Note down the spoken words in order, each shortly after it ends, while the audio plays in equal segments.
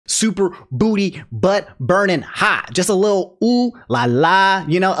super booty butt burning hot. Just a little ooh la la,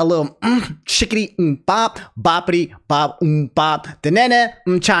 you know, a little chickity bop, boppity bop bop,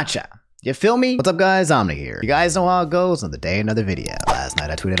 da-na-na cha-cha. You feel me? What's up guys, Omni here. You guys know how it goes on the day another video. Last night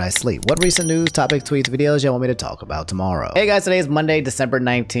I tweeted I sleep. What recent news, topics, tweets, videos y'all want me to talk about tomorrow? Hey guys, today is Monday, December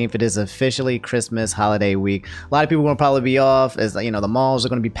 19th. It is officially Christmas holiday week. A lot of people are gonna probably be off, as you know, the malls are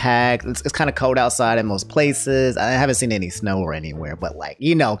gonna be packed. It's kind of cold outside in most places. I haven't seen any snow or anywhere, but like,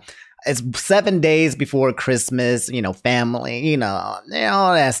 you know, it's 7 days before Christmas, you know, family, you know,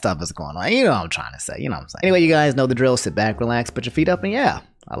 all that stuff is going on. You know what I'm trying to say, you know what I'm saying. Anyway, you guys know the drill. Sit back, relax, put your feet up, and yeah,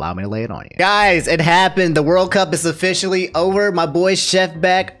 allow me to lay it on you. Guys, it happened. The World Cup is officially over. My boy Chef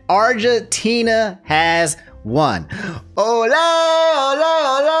back. Argentina has won. Ole, ole,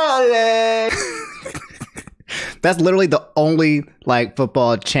 ole, ole. That's literally the only like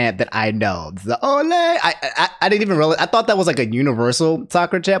football chant that I know. The ole. I didn't even realize. I thought that was like a universal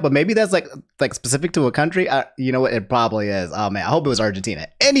soccer chant, but maybe that's like specific to a country. You know what? It probably is. Oh man, I hope it was Argentina.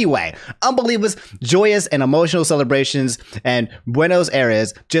 Anyway, unbelievable, joyous and emotional celebrations and Buenos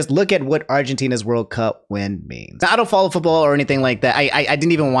Aires. Just look at what Argentina's World Cup win means. Now, I don't follow football or anything like that. I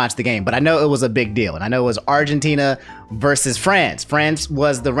didn't even watch the game, but I know it was a big deal, and I know it was Argentina versus France. France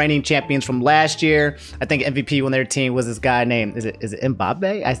was the reigning champions from last year. I think MVP on their team was this guy named, is it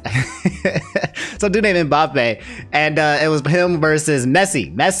Mbappe? Some dude named Mbappe, and it was him versus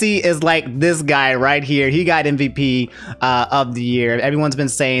Messi. Messi is like this guy right here. He got MVP of the year. Everyone's been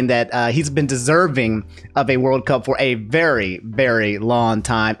saying that he's been deserving of a World Cup for a very, very long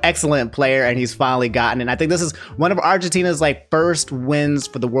time. Excellent player, and he's finally gotten it. And I think this is one of Argentina's like first wins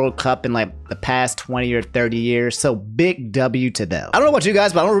for the World Cup in like the past 20 or 30 years. So big W to them. I don't know about you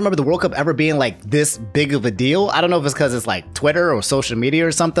guys, but I don't remember the World Cup ever being like this big of a deal. I don't know if it's because it's like Twitter or social media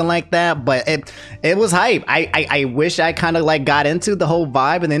or something like that, but it was hype. I wish I kind of like got into the whole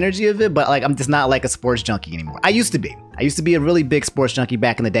vibe and the energy of it, but like I'm just not like a sports junkie anymore. I used to be a really big sports junkie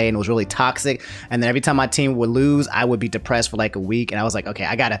back in the day, and it was really toxic. And then every time my team would lose, I would be depressed for like a week, and I was like, okay,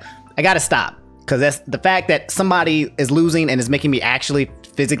 I gotta stop. Because that's the fact that somebody is losing and is making me actually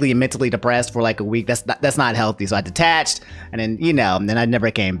physically and mentally depressed for like a week. That's not healthy. So I detached, and then, you know, and then I never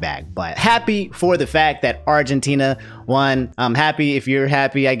came back. But happy for the fact that Argentina won. I'm happy if you're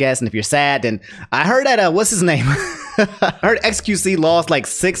happy, I guess. And if you're sad, then I heard that, what's his name? I heard XQC lost like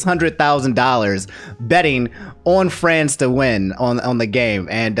 $600,000 betting on France to win on the game,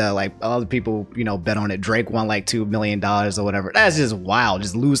 and like other people, you know, bet on it. Drake won like $2 million or whatever. That's just wild,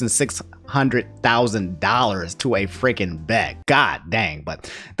 just losing $600,000 to a freaking bet. God dang.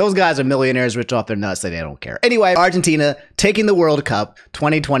 But those guys are millionaires, rich off their nuts, so they don't care. Anyway, Argentina taking the World Cup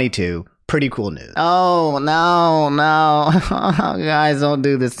 2022. Pretty cool news. Oh, no. Guys, don't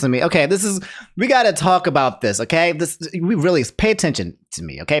do this to me. Okay, we got to talk about this, okay? We really, pay attention to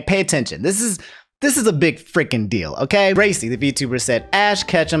me, okay? Pay attention. This is a big freaking deal, okay? Gracie, the VTuber, said Ash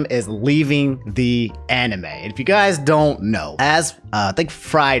Ketchum is leaving the anime. And if you guys don't know, as I think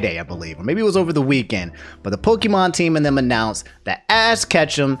Friday, I believe, or maybe it was over the weekend, but the Pokemon team and them announced that Ash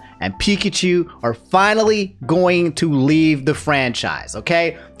Ketchum and Pikachu are finally going to leave the franchise,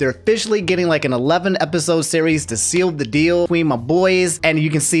 okay? They're officially getting like an 11-episode series to seal the deal between my boys, and you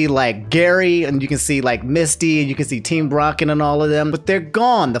can see like Gary, and you can see like Misty, and you can see Team Brocken and all of them, but they're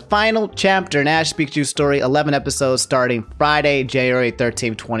gone. The final chapter in Ash Pikachu story, 11 episodes starting Friday, January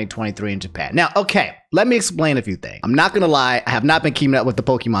 13th, 2023 in Japan. Now, okay, let me explain a few things. I'm not gonna lie, I have not been keeping up with the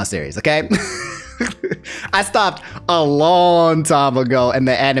Pokemon series, okay? I stopped a long time ago in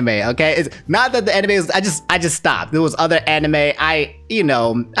the anime, okay? It's not that the anime is, I just stopped. There was other anime. I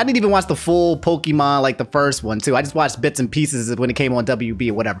didn't even watch the full Pokemon, like the first one too. I just watched bits and pieces when it came on WB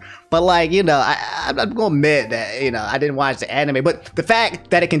or whatever. But like, you know, I'm gonna admit that, you know, I didn't watch the anime, but the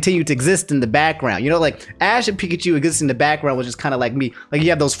fact that it continued to exist in the background, you know, like Ash and Pikachu existing in the background was just kind of like me. Like you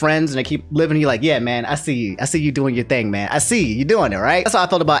have those friends and they keep living, and you're like, yeah, man, I see you doing your thing, man. I see you doing it, right? That's how I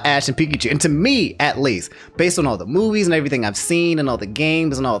felt about Ash and Pikachu. And to me, at least, based on all the movies and everything I've seen and all the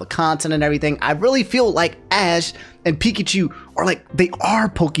games and all the content and everything, I really feel like Ash and Pikachu are like, they are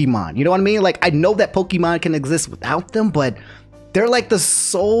Pokemon. You know what I mean? Like, I know that Pokemon can exist without them, but they're like the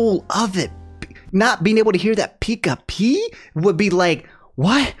soul of it. Not being able to hear that Pika-Pee would be like,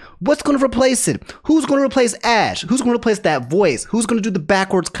 what? What's going to replace it? Who's going to replace Ash? Who's going to replace that voice? Who's going to do the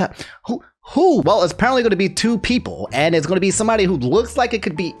backwards cut? Who? Well, it's apparently going to be two people, and it's going to be somebody who looks like it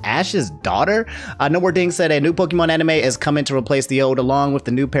could be Ash's daughter. No More Ding said a new Pokemon anime is coming to replace the old, along with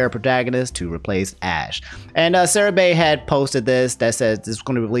the new pair of protagonists to replace Ash. And Sarah Bay had posted this that says this is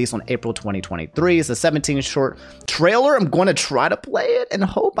going to release on April 2023. It's a 17 short trailer. I'm going to try to play it and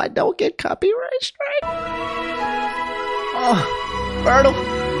hope I don't get copyright strike. Oh, Bertle.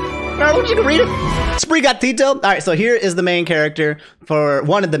 Carlos, you can read it. Sprigatito. All right, so here is the main character for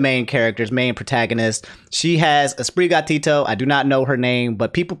one of the main characters, main protagonist. She has a Sprigatito. I do not know her name,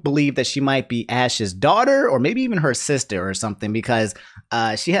 but people believe that she might be Ash's daughter or maybe even her sister or something because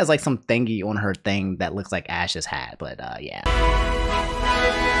she has like some thingy on her thing that looks like Ash's hat. But yeah.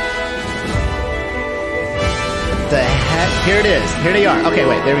 The heck? Here it is. Here they are. Okay,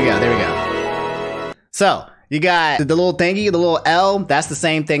 wait. There we go. There we go. So you got the little thingy, the little L. That's the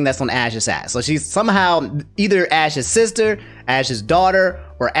same thing that's on Ash's hat. So she's somehow either Ash's sister, Ash's daughter,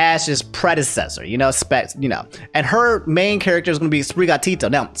 or Ash's predecessor. You know, And her main character is going to be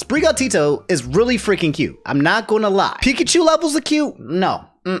Sprigatito. Now, Sprigatito is really freaking cute. I'm not going to lie. Pikachu levels are cute? No.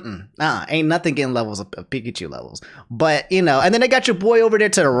 Ain't nothing getting levels of Pikachu levels. But, you know, and then they got your boy over there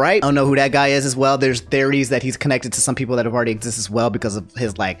to the right. I don't know who that guy is as well. There's theories that he's connected to some people that have already existed as well because of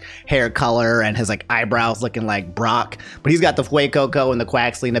his, like, hair color and his, like, eyebrows looking like Brock. But he's got the Fuecoco and the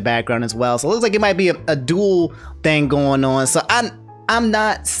Quaxley in the background as well. So it looks like it might be a dual thing going on. So I'm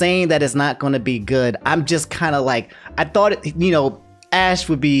not saying that it's not going to be good. I'm just kind of like, I thought, you know, Ash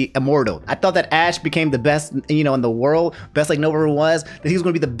would be immortal. I thought that Ash became the best, you know, in the world, best like Nova ever was, that he was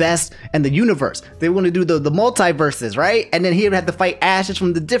going to be the best in the universe. They were going to do the multiverses, right? And then he would have to fight Ashes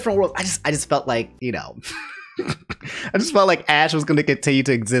from the different worlds. I just felt like, you know, I just felt like Ash was going to continue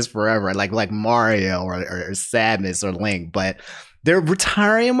to exist forever, like Mario or Samus or Link, but they're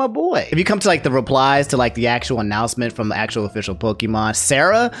retiring my boy. If you come to like the replies to like the actual announcement from the actual official Pokemon,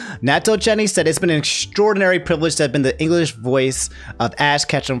 Sarah Natochenny said it's been an extraordinary privilege to have been the English voice of Ash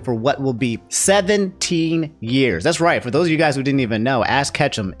Ketchum for what will be 17 years. That's right. For those of you guys who didn't even know, Ash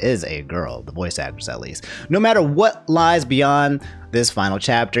Ketchum is a girl, the voice actress at least. No matter what lies beyond this final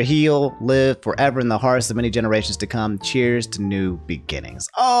chapter, he'll live forever in the hearts of many generations to come. Cheers to new beginnings.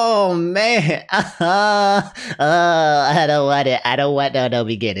 Oh man, I don't want it. I don't want no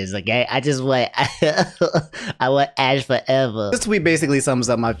beginnings. Okay, I just want I want Ash forever. This tweet basically sums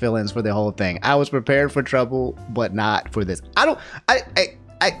up my feelings for the whole thing. I was prepared for trouble, but not for this. I don't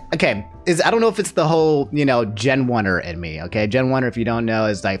know if it's the whole, you know, Gen 1er in me, okay? Gen 1er, if you don't know,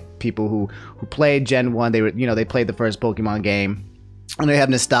 is like people who played Gen 1, they were, you know, they played the first Pokemon game, and they have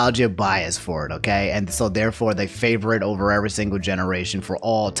nostalgia bias for it, okay? And so therefore they favor it over every single generation for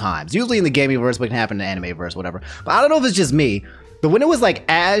all times. Usually in the gaming verse, but it can happen in the anime verse, whatever. But I don't know if it's just me, but when it was like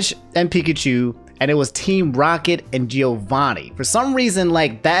Ash and Pikachu, and it was Team Rocket and Giovanni, for some reason,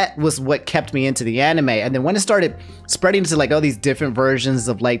 like, that was what kept me into the anime. And then when it started spreading to like all these different versions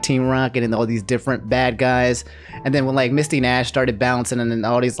of like Team Rocket and all these different bad guys, and then when like Misty and Ash started bouncing, and then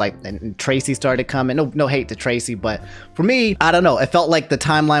all these like, and Tracy started coming, no hate to Tracy, but for me, I don't know, it felt like the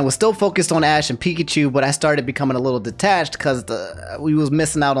timeline was still focused on Ash and Pikachu, but I started becoming a little detached because we was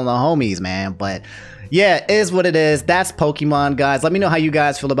missing out on the homies, man. But yeah, it is what it is. That's Pokemon, guys. Let me know how you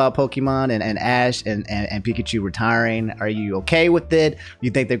guys feel about Pokemon and Ash and Pikachu retiring. Are you okay with it?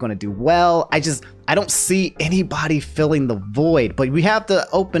 You think they're going to do well? I don't see anybody filling the void, but we have to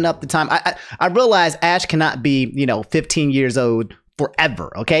open up the time. I realize Ash cannot be, you know, 15 years old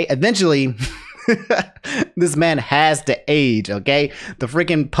forever, okay? Eventually, this man has to age, okay? The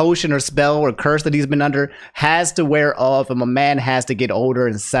freaking potion or spell or curse that he's been under has to wear off, and a man has to get older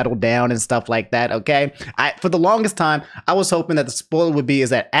and settle down and stuff like that, okay? For the longest time, I was hoping that the spoiler would be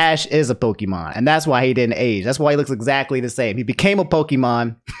is that Ash is a Pokemon, and that's why he didn't age. That's why he looks exactly the same. He became a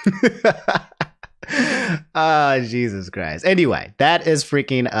Pokemon. Oh, Jesus Christ. Anyway, that is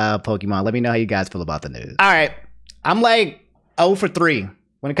freaking Pokemon. Let me know how you guys feel about the news. All right, I'm like 0 for 3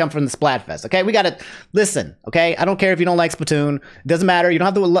 when it comes from the Splatfest, okay? We gotta listen, okay? I don't care if you don't like Splatoon. It doesn't matter. You don't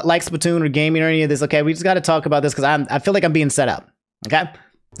have to like Splatoon or gaming or any of this, okay? We just gotta talk about this because I feel like I'm being set up, okay?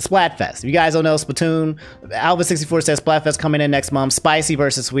 The Splatfest. If you guys don't know, Splatoon, Alvin64 says Splatfest coming in next month. Spicy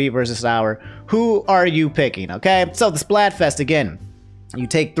versus sweet versus sour. Who are you picking, okay? So the Splatfest, again, you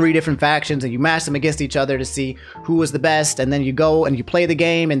take 3 different factions and you match them against each other to see who was the best, and then you go and you play the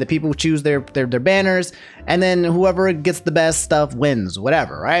game and the people choose their banners, and then whoever gets the best stuff wins,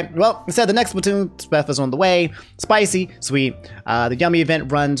 whatever, right? Well, instead, the next Splatoon Splatfest is on the way. Spicy, sweet. The Yummy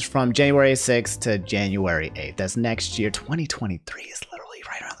event runs from January 6th to January 8th. That's next year. 2023 is literally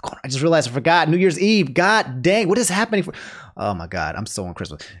right around the corner. I just realized I forgot New Year's Eve. God dang, what is happening for... Oh my God, I'm so on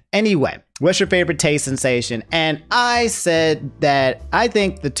Christmas. Anyway, what's your favorite taste sensation? And I said that I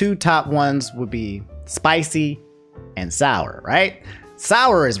think the 2 top ones would be spicy and sour, right?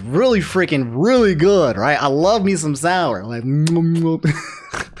 Sour is really freaking really good, right? I love me some sour. Like,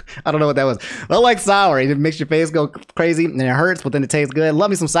 I don't know what that was. I like sour. It makes your face go crazy and it hurts, but then it tastes good. Love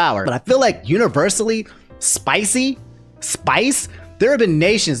me some sour. But I feel like universally, spice, there have been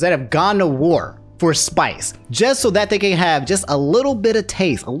nations that have gone to war for spice, just so that they can have just a little bit of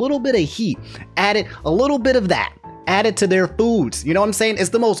taste, a little bit of heat, added a little bit of that added to their foods. You know what I'm saying?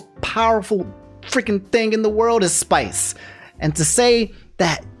 It's the most powerful freaking thing in the world is spice. And to say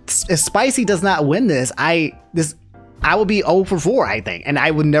that if spicy does not win this, I would be 0 for 4, I think, and I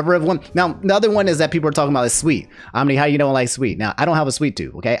would never have won. Now, the other one is that people are talking about is sweet. Omni, how you don't like sweet? Now, I don't have a sweet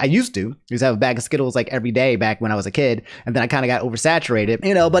tooth, okay? I used to have a bag of Skittles like every day back when I was a kid, and then I kind of got oversaturated,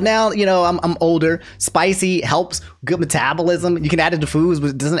 you know, but now, you know, I'm older. Spicy helps, good metabolism. You can add it to foods,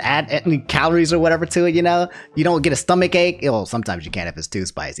 but it doesn't add any calories or whatever to it, you know? You don't get a stomach ache. Well, sometimes you can if it's too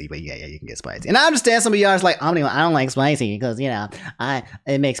spicy, but yeah, you can get spicy. And I understand some of y'all is like, Omni, I don't like spicy because, you know,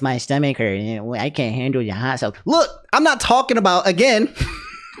 it makes my stomach hurt. You know, I can't handle your hot sauce. Look, I'm not talking about, again,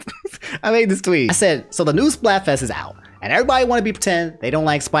 I made this tweet. I said, so the new Splatfest is out, and everybody want to be pretend they don't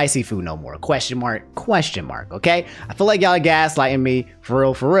like spicy food no more. Question mark, okay? I feel like y'all are gaslighting me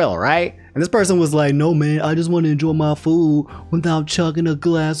for real, right? And this person was like, no, man, I just want to enjoy my food without chugging a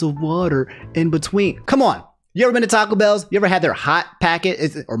glass of water in between. Come on. You ever been to Taco Bell's? You ever had their hot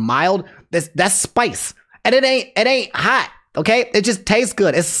packet or mild? That's spice. And it ain't hot. Okay, it just tastes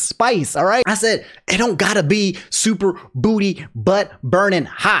good. It's spice, all right? I said, it don't gotta be super booty, butt burning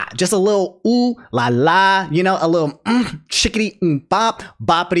hot. Just a little ooh la la, you know, a little chickity bop,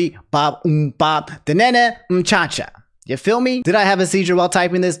 boppity bop bop, da-na-na cha-cha. You feel me? Did I have a seizure while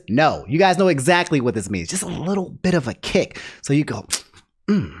typing this? No. You guys know exactly what this means. Just a little bit of a kick. So you go,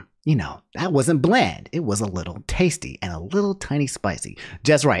 you know, that wasn't bland. It was a little tasty and a little tiny spicy.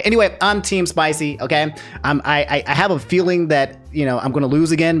 Just right. Anyway, I'm team spicy, okay? I have a feeling that, you know, I'm gonna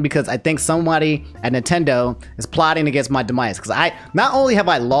lose again because I think somebody at Nintendo is plotting against my demise. Because not only have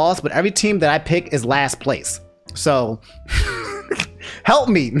I lost, but every team that I pick is last place. So, help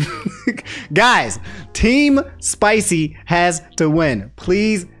me. Guys, Team Spicy has to win.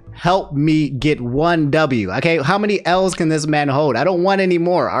 Please help me get 1 W, okay? How many L's can this man hold? I don't want any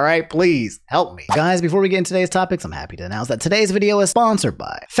more, all right? Please help me. Guys, before we get into today's topics, I'm happy to announce that today's video is sponsored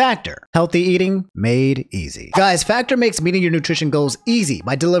by Factor. Healthy eating made easy. Guys, Factor makes meeting your nutrition goals easy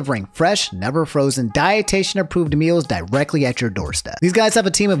by delivering fresh, never frozen, dietitian-approved meals directly at your doorstep. These guys have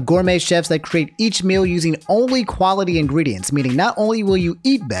a team of gourmet chefs that create each meal using only quality ingredients, meaning not only will you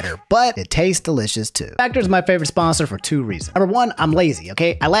eat better, but it tastes delicious too. Factor is my favorite sponsor for 2 reasons. Number 1, I'm lazy,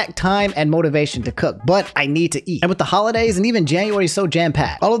 okay? I lack time and motivation to cook, but I need to eat. And with the holidays and even January so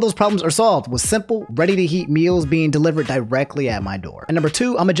jam-packed, all of those problems are solved with simple, ready-to-heat meals being delivered directly at my door. And number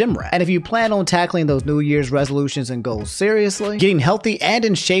 2, I'm a gym rat. And if you plan on tackling those New Year's resolutions and goals seriously, getting healthy and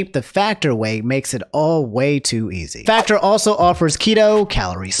in shape the Factor way makes it all way too easy. Factor also offers keto,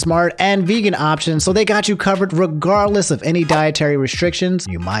 calorie smart, and vegan options, so they got you covered regardless of any dietary restrictions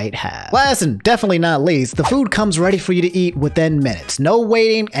you might have. Last and definitely not least, the food comes ready for you to eat within minutes. No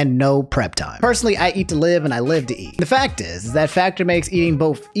waiting and no prep time. Personally, I eat to live and I live to eat. The fact is that Factor makes eating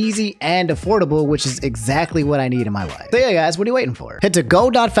both easy and affordable, which is exactly what I need in my life. So yeah, guys, what are you waiting for? Head to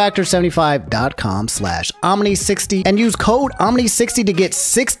go.factor75.com/Omni60 and use code Omni60 to get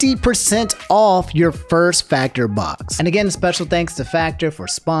 60% off your first Factor box. And again, special thanks to Factor for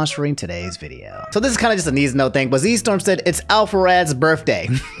sponsoring today's video. So this is kind of just an easy note thing, but Z-Storm said it's Alpharad's birthday.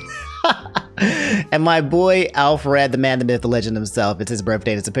 And my boy Alpharad, the man, the myth, the legend himself, it's his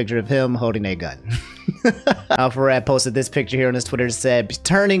birthday. It's a picture of him holding a gun. Alpharad posted this picture here on his Twitter. Said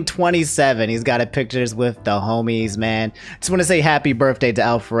turning 27. He's got pictures with the homies, man. Just want to say happy birthday to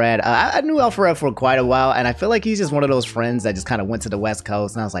Alpharad. I knew Alpharad for quite a while, and I feel like he's just one of those friends that just kind of went to the West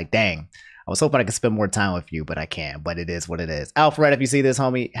Coast, and I was like, dang. I was hoping I could spend more time with you, but I can't. But it is what it is. Alpharad, if you see this,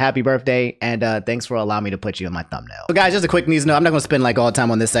 homie, happy birthday, and thanks for allowing me to put you in my thumbnail. So guys, just a quick news note. I'm not going to spend like all the time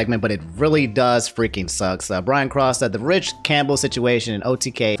on this segment, but it really does freaking sucks. Brian Cross said the Rich Campbell situation in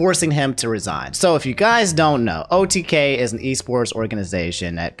OTK forcing him to resign. So if you guys don't know, OTK is an esports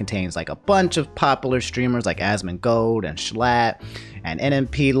organization that contains like a bunch of popular streamers like Asmongold and Schlatt and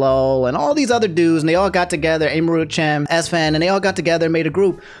NMP LOL and all these other dudes, and they all got together, Amaru Chem, S-Fan, and they all got together and made a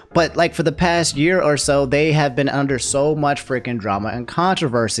group. But like for the past year or so, they have been under so much freaking drama and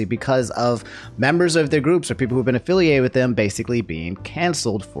controversy because of members of their groups or people who've been affiliated with them basically being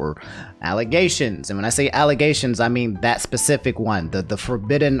canceled for allegations. And when I say allegations, I mean that specific one, the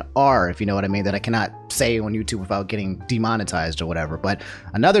forbidden R, if you know what I mean, that I cannot say on YouTube without getting demonetized or whatever. But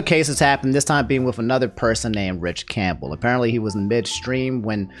another case has happened, this time being with another person named Rich Campbell. Apparently he was in midstream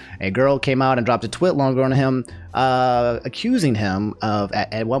when a girl came out and dropped a twit longer on him accusing him of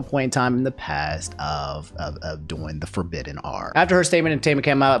at one point in time in the past of doing the forbidden art. After her statement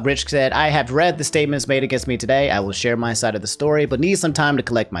came out, Rich said, "I have read the statements made against me today. I will share my side of the story, but need some time to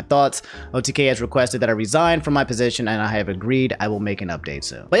collect my thoughts. OTK has requested that I resign from my position, and I have agreed. I will make an update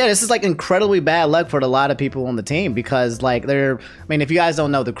soon." But yeah, this is like incredibly bad luck for a lot of people on the team, because like I mean, if you guys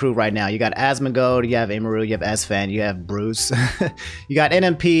don't know the crew right now, you got Asmongold, you have Amaru, you have Sven, you have Bruce, you got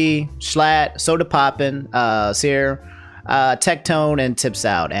NMP, Schlatt, Soda Poppin', Sear, Tectone, and Tips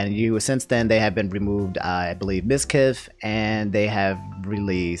Out, and since then they have been removed, I believe, Miskiff, and they have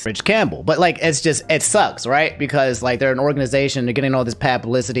released Rich Campbell. But like, it sucks, right? Because like they're an organization, they're getting all this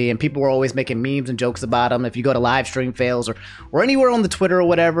publicity, and people are always making memes and jokes about them. If you go to live stream fails or anywhere on the Twitter or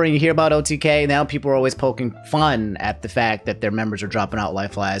whatever, and you hear about OTK, now people are always poking fun at the fact that their members are dropping out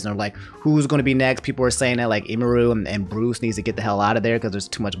like flies, and they're like, who's going to be next? People are saying that like Imaru and Bruce needs to get the hell out of there because there's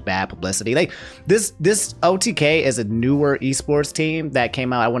too much bad publicity. Like this OTK is a newer esports team that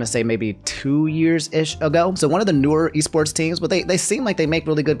came out, I want to say maybe 2 years-ish ago. So one of the newer esports teams, but they seem like they make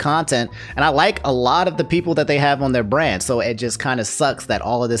really good content, and I like a lot of the people that they have on their brand. So it just kind of sucks that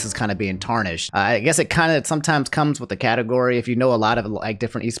all of this is kind of being tarnished. I guess it kind of sometimes comes with the category. If you know a lot of like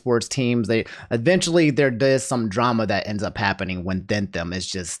different esports teams, they eventually there is some drama that ends up happening when them. It's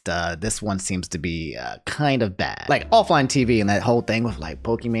just this one seems to be kind of bad. Like offline TV and that whole thing with like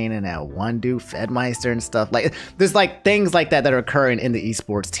Pokemon and that one dude Fedmeister and stuff. Like there's like things like that are occurring in the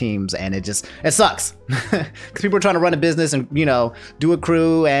esports teams, and it sucks because people are trying to run a business and, you know, do a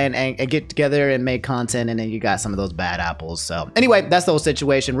crew and get together and make content, and then you got some of those bad apples. So anyway, that's the whole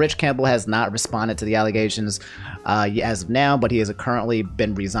situation. Rich Campbell has not responded to the allegations as of now, but he has currently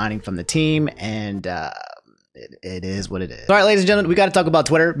been resigning from the team, and it is what it is. All right, ladies and gentlemen, we got to talk about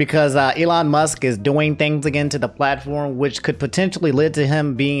Twitter, because Elon Musk is doing things again to the platform, which could potentially lead to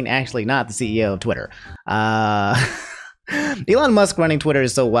him being actually not the CEO of Twitter. Elon Musk running Twitter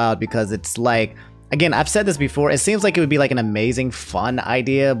is so wild, because it's like, again, I've said this before, it seems like it would be like an amazing fun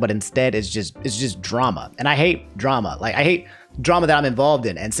idea, but instead it's just drama. And I hate drama. Like I hate drama that I'm involved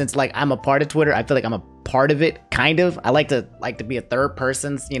in. And since like I'm a part of Twitter, I feel like I'm a part of it, kind of. I like to be a third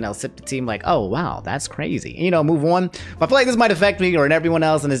person, you know, sip the team like, oh wow, that's crazy, you know, move on. But I feel like this might affect me or everyone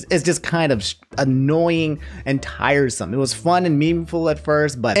else, and it's just kind of annoying and tiresome. It was fun and meaningful at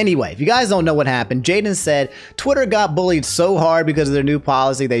first, but anyway, if you guys don't know what happened, Jaden said Twitter got bullied so hard because of their new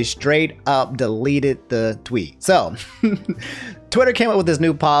policy, they straight up deleted the tweet. So Twitter came up with this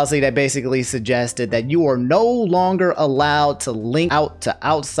new policy that basically suggested that you are no longer allowed to link out to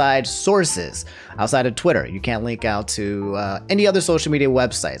outside sources outside of Twitter. You can't link out to any other social media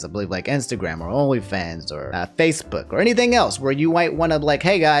websites, I believe like Instagram or OnlyFans or Facebook or anything else where you might want to like,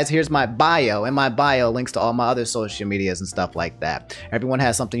 hey guys, here's my bio, and my bio links to all my other social medias and stuff like that. Everyone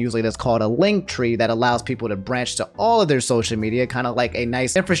has something usually that's called a link tree that allows people to branch to all of their social media, kind of like a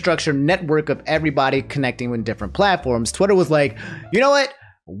nice infrastructure network of everybody connecting with different platforms. Twitter was like, you know what?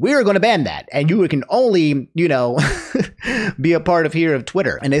 We're going to ban that, and you can only, you know, be a part of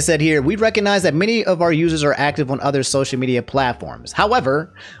Twitter. And they said here, we recognize that many of our users are active on other social media platforms.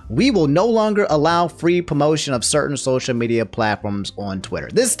 However, we will no longer allow free promotion of certain social media platforms on Twitter.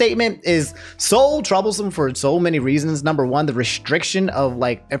 This statement is so troublesome for so many reasons. Number one, the restriction of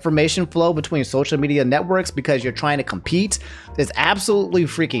like information flow between social media networks because you're trying to compete is absolutely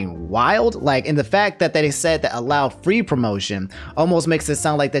freaking wild. Like, in the fact that they said that allow free promotion almost makes it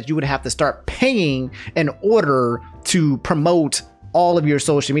sound like that you would have to start paying in order to promote all of your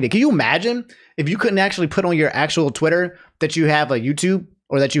social media. Can you imagine if you couldn't actually put on your actual Twitter that you have a YouTube,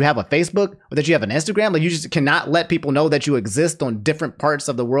 or that you have a Facebook, or that you have an Instagram? Like, you just cannot let people know that you exist on different parts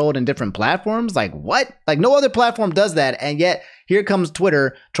of the world and different platforms? Like, what? Like, no other platform does that, and yet here comes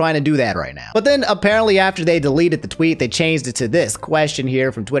Twitter trying to do that right now. But then apparently after they deleted the tweet, they changed it to this question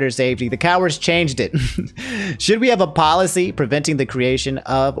here from Twitter Safety. The cowards changed it. Should we have a policy preventing the creation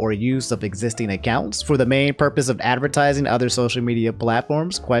of or use of existing accounts for the main purpose of advertising other social media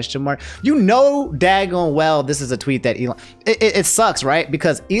platforms? Question mark. You know daggone well this is a tweet that Elon... It sucks, right?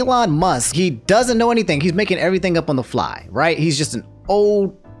 Because Elon Musk, he doesn't know anything. He's making everything up on the fly, right? He's just an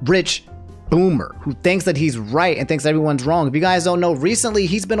old, rich boomer who thinks that he's right and thinks everyone's wrong. If you guys don't know, recently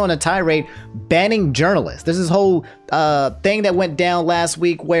he's been on a tirade banning journalists. There's this whole thing that went down last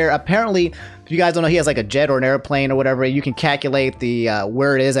week where apparently, if you guys don't know, he has like a jet or an airplane or whatever. You can calculate the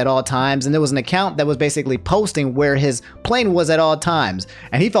where it is at all times, and there was an account that was basically posting where his plane was at all times,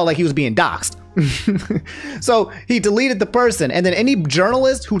 and he felt like he was being doxxed. So he deleted the person, and then any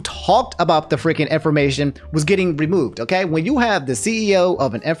journalist who talked about the freaking information was getting removed. Okay, when you have the CEO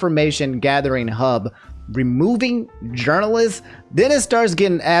of an information gathering hub removing journalists, then it starts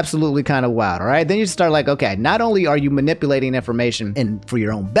getting absolutely kind of wild, all right? Then you start like, okay, not only are you manipulating information for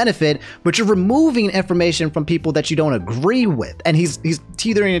your own benefit, but you're removing information from people that you don't agree with. And he's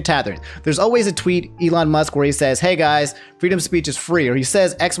teetering and tathering. There's always a tweet, Elon Musk, where he says, hey guys, freedom of speech is free, or he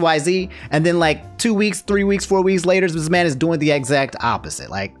says XYZ, and then like 2 weeks, 3 weeks, 4 weeks later, this man is doing the exact opposite.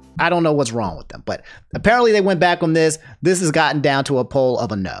 Like, I don't know what's wrong with them, but apparently they went back on this. This has gotten down to a poll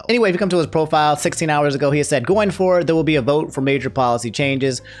of a no. Anyway, if you come to his profile 16 hours ago, he has said, going forward, there will be a vote for major policy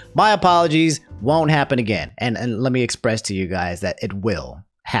changes. My apologies, won't happen again. And let me express to you guys that it will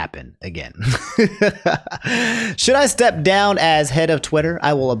happen again. Should I step down as head of Twitter?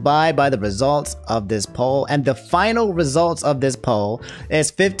 I will abide by the results of this poll, and the final results of this poll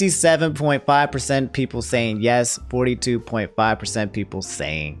is 57.5% people saying yes, 42.5% people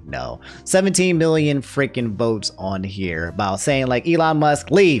saying no. 17 million freaking votes on here about saying like, Elon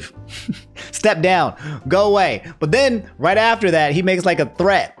Musk, leave, step down, go away. But then right after that, he makes like a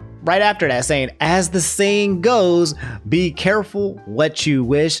threat right after that saying, as the saying goes, be careful what you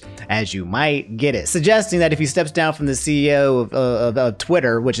wish, as you might get it. Suggesting that if he steps down from the CEO of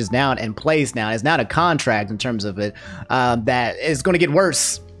Twitter, which is now in place now, is not a contract in terms of it, that is going to get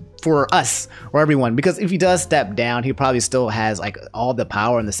worse for us or everyone, because if he does step down, he probably still has like all the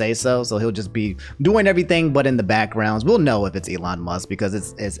power and the say so he'll just be doing everything but in the backgrounds. We'll know if it's Elon Musk because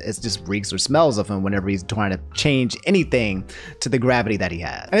it's just reeks or smells of him whenever he's trying to change anything to the gravity that he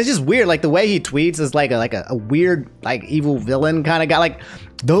has. And it's just weird, like the way he tweets is like a weird like evil villain kind of guy. Like,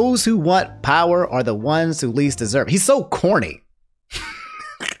 those who want power are the ones who least deserve it. He's so corny.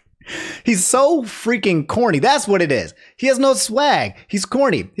 He's so freaking corny. That's what it is. He has no swag. He's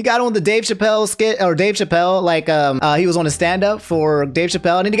corny. He got on the Dave Chappelle skit, or Dave Chappelle, like he was on a stand-up for Dave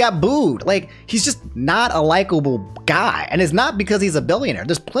Chappelle, and then he got booed. Like, he's just not a likable guy. And it's not because he's a billionaire.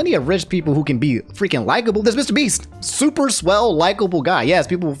 There's plenty of rich people who can be freaking likable. There's Mr. Beast, super swell, likable guy. Yes,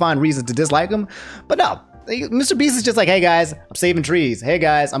 people will find reasons to dislike him, but no. Mr. Beast is just like, hey guys, I'm saving trees. Hey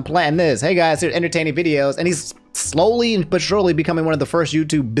guys, I'm planting this. Hey guys, here's entertaining videos. And he's slowly but surely becoming one of the first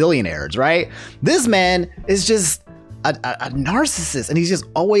YouTube billionaires, right? This man is just a narcissist, and he's just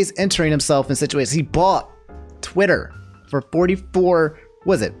always entering himself in situations. He bought Twitter for $44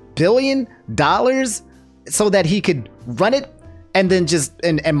 billion so that he could run it and then just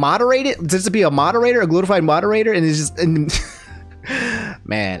and moderate it, just to be a moderator, a glorified moderator, and it's just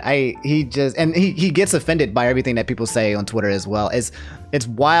man, he gets offended by everything that people say on Twitter as well. It's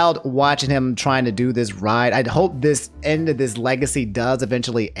wild watching him trying to do this ride. I hope this end of this legacy does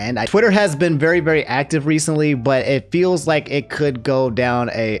eventually end. Twitter has been very, very active recently, but it feels like it could go down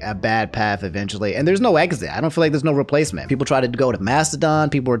a bad path eventually. And there's no exit. I don't feel like there's no replacement. People try to go to Mastodon.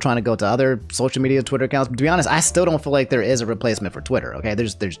 People are trying to go to other social media Twitter accounts. But to be honest, I still don't feel like there is a replacement for Twitter. Okay,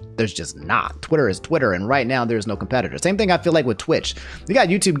 there's just not. Twitter is Twitter, and right now there's no competitor. Same thing I feel like with Twitch. You got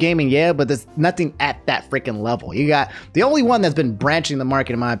YouTube gaming, yeah, but there's nothing at that freaking level. You got the only one that's been branching the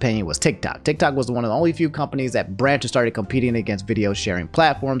market, in my opinion, was TikTok. TikTok was one of the only few companies that branched and started competing against video sharing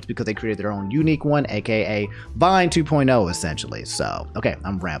platforms because they created their own unique one, aka Vine 2.0, essentially. So, okay,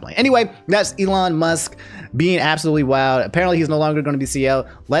 I'm rambling. Anyway, that's Elon Musk being absolutely wild. Apparently, he's no longer going to be CEO.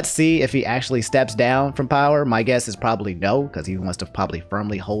 Let's see if he actually steps down from power. My guess is probably no, because he wants to probably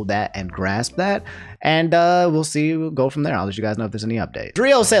firmly hold that and grasp that. And we'll see. We'll go from there. I'll let you guys know if there's any updates.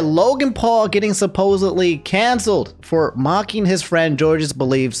 Drio said Logan Paul getting supposedly canceled for mocking his friend George's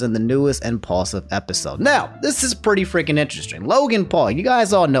beliefs in the newest Impulsive episode. Now, this is pretty freaking interesting. Logan Paul, you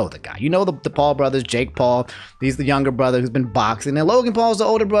guys all know the guy. You know the Paul brothers, Jake Paul. He's the younger brother who's been boxing. And Logan Paul's the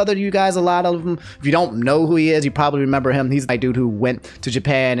older brother. You guys, a lot of them, if you don't know who he is, you probably remember him. He's the dude who went to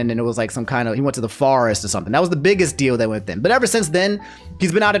Japan, and then it was like some kind of, he went to the forest or something. That was the biggest deal that went then. But ever since then,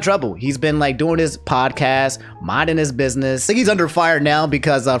 he's been out of trouble. He's been like doing his podcast, minding his business. I think he's under fire now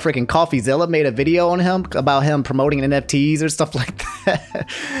because freaking CoffeeZilla made a video on him about him promoting NFTs or stuff like that.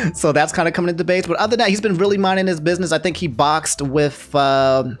 So that's kind of coming into debates. But other than that, he's been really minding his business. I think he boxed with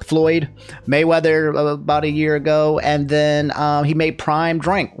Floyd Mayweather about a year ago, and then he made Prime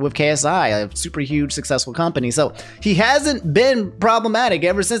Drink with KSI, a super huge successful company. So he hasn't been problematic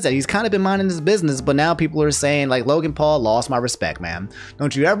ever since that. He's kind of been minding his business, but now people are saying like, Logan Paul lost my respect, man.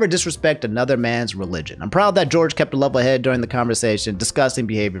 Don't you ever disrespect another man's religion. I'm proud that George kept a level head during the conversation, discussing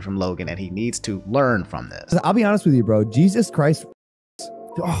behavior from Logan, and he needs to learn from this. I'll be honest with you, bro. Jesus Christ.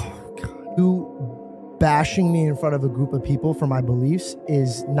 Oh, God. You bashing me in front of a group of people for my beliefs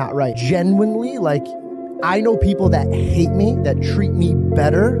is not right. Genuinely, like, I know people that hate me, that treat me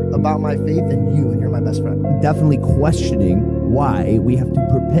better about my faith than you, and you're my best friend. Definitely questioning why we have to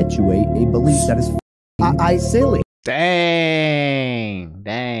perpetuate a belief that is I silly. Dang.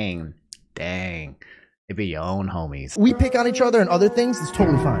 It be your own homies. We pick on each other and other things, it's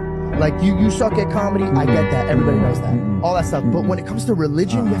totally fine. Like you suck at comedy, I get that. Everybody knows that. All that stuff. But when it comes to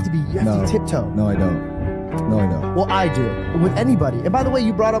religion, you have to tiptoe. No, I don't. No, I don't. Well, I do. With anybody. And by the way,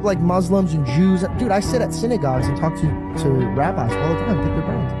 you brought up like Muslims and Jews. Dude, I sit at synagogues and talk to rabbis all the time, pick their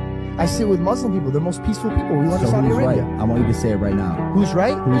brains. I sit with Muslim people. They're the most peaceful people. We went to Saudi Arabia. Right? I want you to say it right now. Who's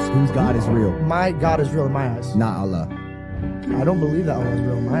right? Whose God is real? My God is real in my eyes. Not Allah. I don't believe that Allah is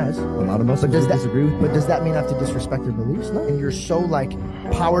real in my eyes. A lot of Muslims disagree with me. But does that mean I have to disrespect their beliefs? No. And you're so like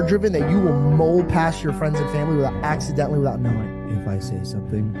power driven that you will mold past your friends and family without knowing. If I say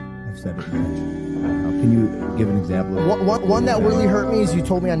something, I've said it much. Can you give an example? One that really hurt me is you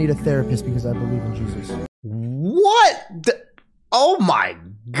told me I need a therapist because I believe in Jesus. What? Oh my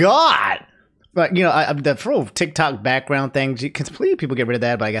God. But, you know, the full TikTok background thing, completely people get rid of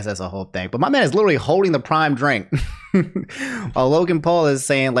that, but I guess that's a whole thing. But my man is literally holding the prime drink. While Logan Paul is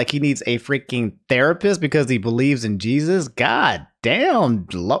saying, like, he needs a freaking therapist because he believes in Jesus. God damn.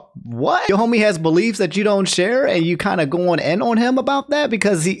 What? Your homie has beliefs that you don't share and you kind of going in on him about that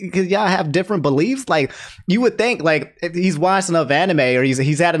because y'all have different beliefs? Like, you would think, like, if he's watched enough anime or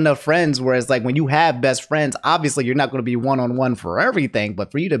he's had enough friends where it's like when you have best friends, obviously you're not going to be one-on-one for everything, but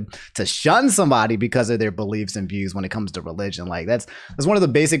for you to shun somebody because of their beliefs and views when it comes to religion, like that's one of the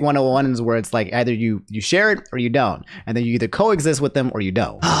basic 101s where it's like either you share it or you don't, and then you either coexist with them or you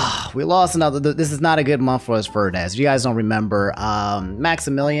don't. We lost another. This is not a good month for us for dads. If you guys don't remember,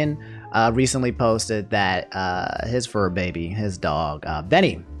 Maximilian recently posted that his fur baby, his dog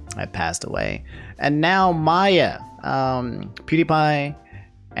Benny, had passed away, and now Maya, Pewdiepie,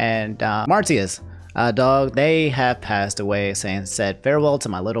 and Martia's dog, they have passed away. Said farewell to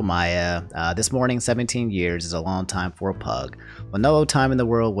my little Maya. This morning, 17 years is a long time for a pug. Well, no time in the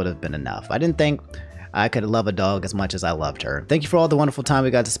world would have been enough. I didn't think I could love a dog as much as I loved her. Thank you for all the wonderful time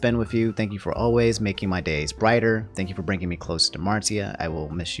we got to spend with you. Thank you for always making my days brighter. Thank you for bringing me closer to Martia. I will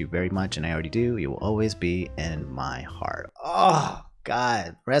miss you very much, and I already do. You will always be in my heart. Oh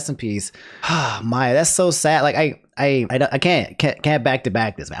God, rest in peace. Maya, that's so sad. Like I can't back to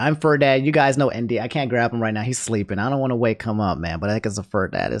back this, man. I'm fur dad. You guys know ND. I can't grab him right now. He's sleeping. I don't want to wake him up, man. But I think as a fur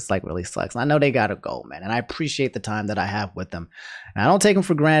dad, it's like really sucks. And I know they gotta go, man. And I appreciate the time that I have with them. And I don't take them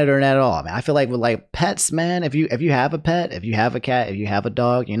for granted or not at all. I mean, I feel like with like pets, man. If you have a pet, if you have a cat, if you have a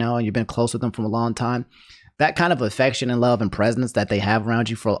dog, you know, and you've been close with them for a long time, that kind of affection and love and presence that they have around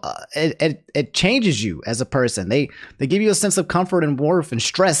you for it changes you as a person. They give you a sense of comfort and warmth and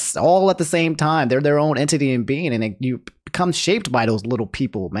stress all at the same time. They're their own entity and being, and you become shaped by those little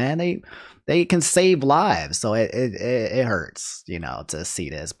people, man. They can save lives, so it hurts, you know, to see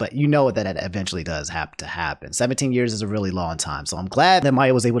this, but you know that it eventually does have to happen. 17 years is a really long time, so I'm glad that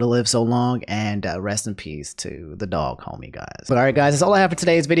Maya was able to live so long, and rest in peace to the dog, homie, guys. But all right, guys, that's all I have for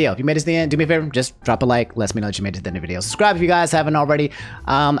today's video. If you made it to the end, do me a favor, just drop a like, let me know that you made it to the end of the video. Subscribe if you guys haven't already.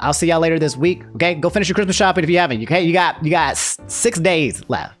 I'll see y'all later this week. Okay, go finish your Christmas shopping if you haven't. Okay, you got 6 days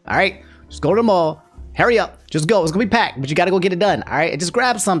left. All right, just go to the mall. Hurry up. Just go. It's gonna be packed, but you gotta go get it done. All right. And just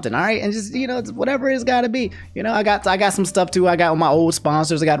grab something. All right. And just, you know, whatever it's gotta be. You know, I got some stuff too. I got my old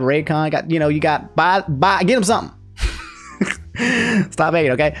sponsors. I got Raycon. I got, you know, you got buy, get them something. Stop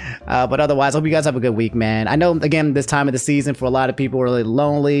hating, okay? But otherwise, I hope you guys have a good week, man. I know, again, this time of the season for a lot of people are really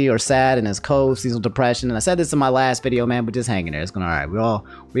lonely or sad, and it's cold, seasonal depression. And I said this in my last video, man, but just hang in there. It's going all right.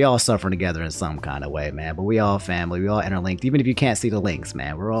 We all suffering together in some kind of way, man. But we all family. We all interlinked. Even if you can't see the links,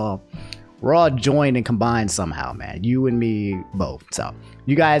 man, we're all joined and combined somehow, man. You and me both. So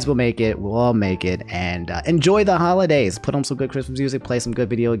you guys will make it. We'll all make it. And enjoy the holidays. Put on some good Christmas music. Play some good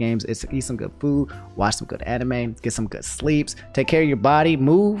video games. Eat some good food. Watch some good anime. Get some good sleeps. Take care of your body.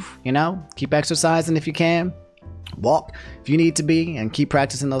 Move. You know. Keep exercising if you can. Walk if you need to be. And keep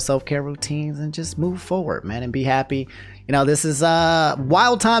practicing those self-care routines. And just move forward, man. And be happy. You know, this is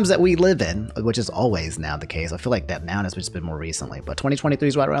wild times that we live in, which is always now the case. I feel like that now has just been more recently. But 2023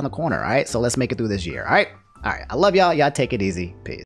 is right around the corner, all right? So let's make it through this year, all right? All right. I love y'all. Y'all take it easy. Peace.